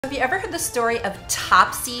Have you ever heard the story of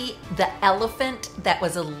Topsy, the elephant that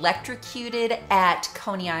was electrocuted at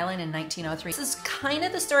Coney Island in 1903? This is kind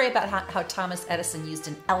of the story about how Thomas Edison used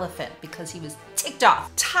an elephant because he was ticked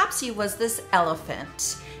off. Topsy was this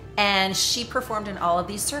elephant, and she performed in all of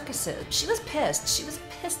these circuses. She was pissed. She was a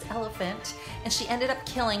pissed elephant, and she ended up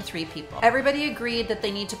killing 3 people. Everybody agreed that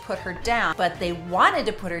they need to put her down, but they wanted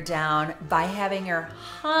to put her down by having her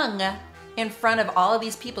hung in front of all of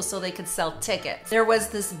these people so they could sell tickets. There was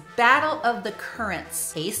this battle of the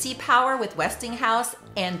currents. AC power with Westinghouse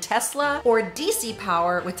and Tesla, or DC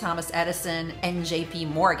power with Thomas Edison and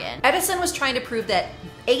JP Morgan. Edison was trying to prove that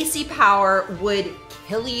AC power would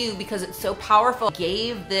kill you because it's so powerful.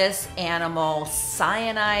 Gave this animal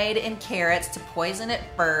cyanide and carrots to poison it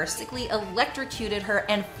first, basically electrocuted her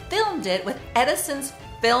and filmed it with Edison's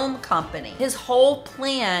film company. His whole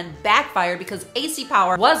plan backfired because AC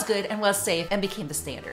power was good and was safe and became the standard.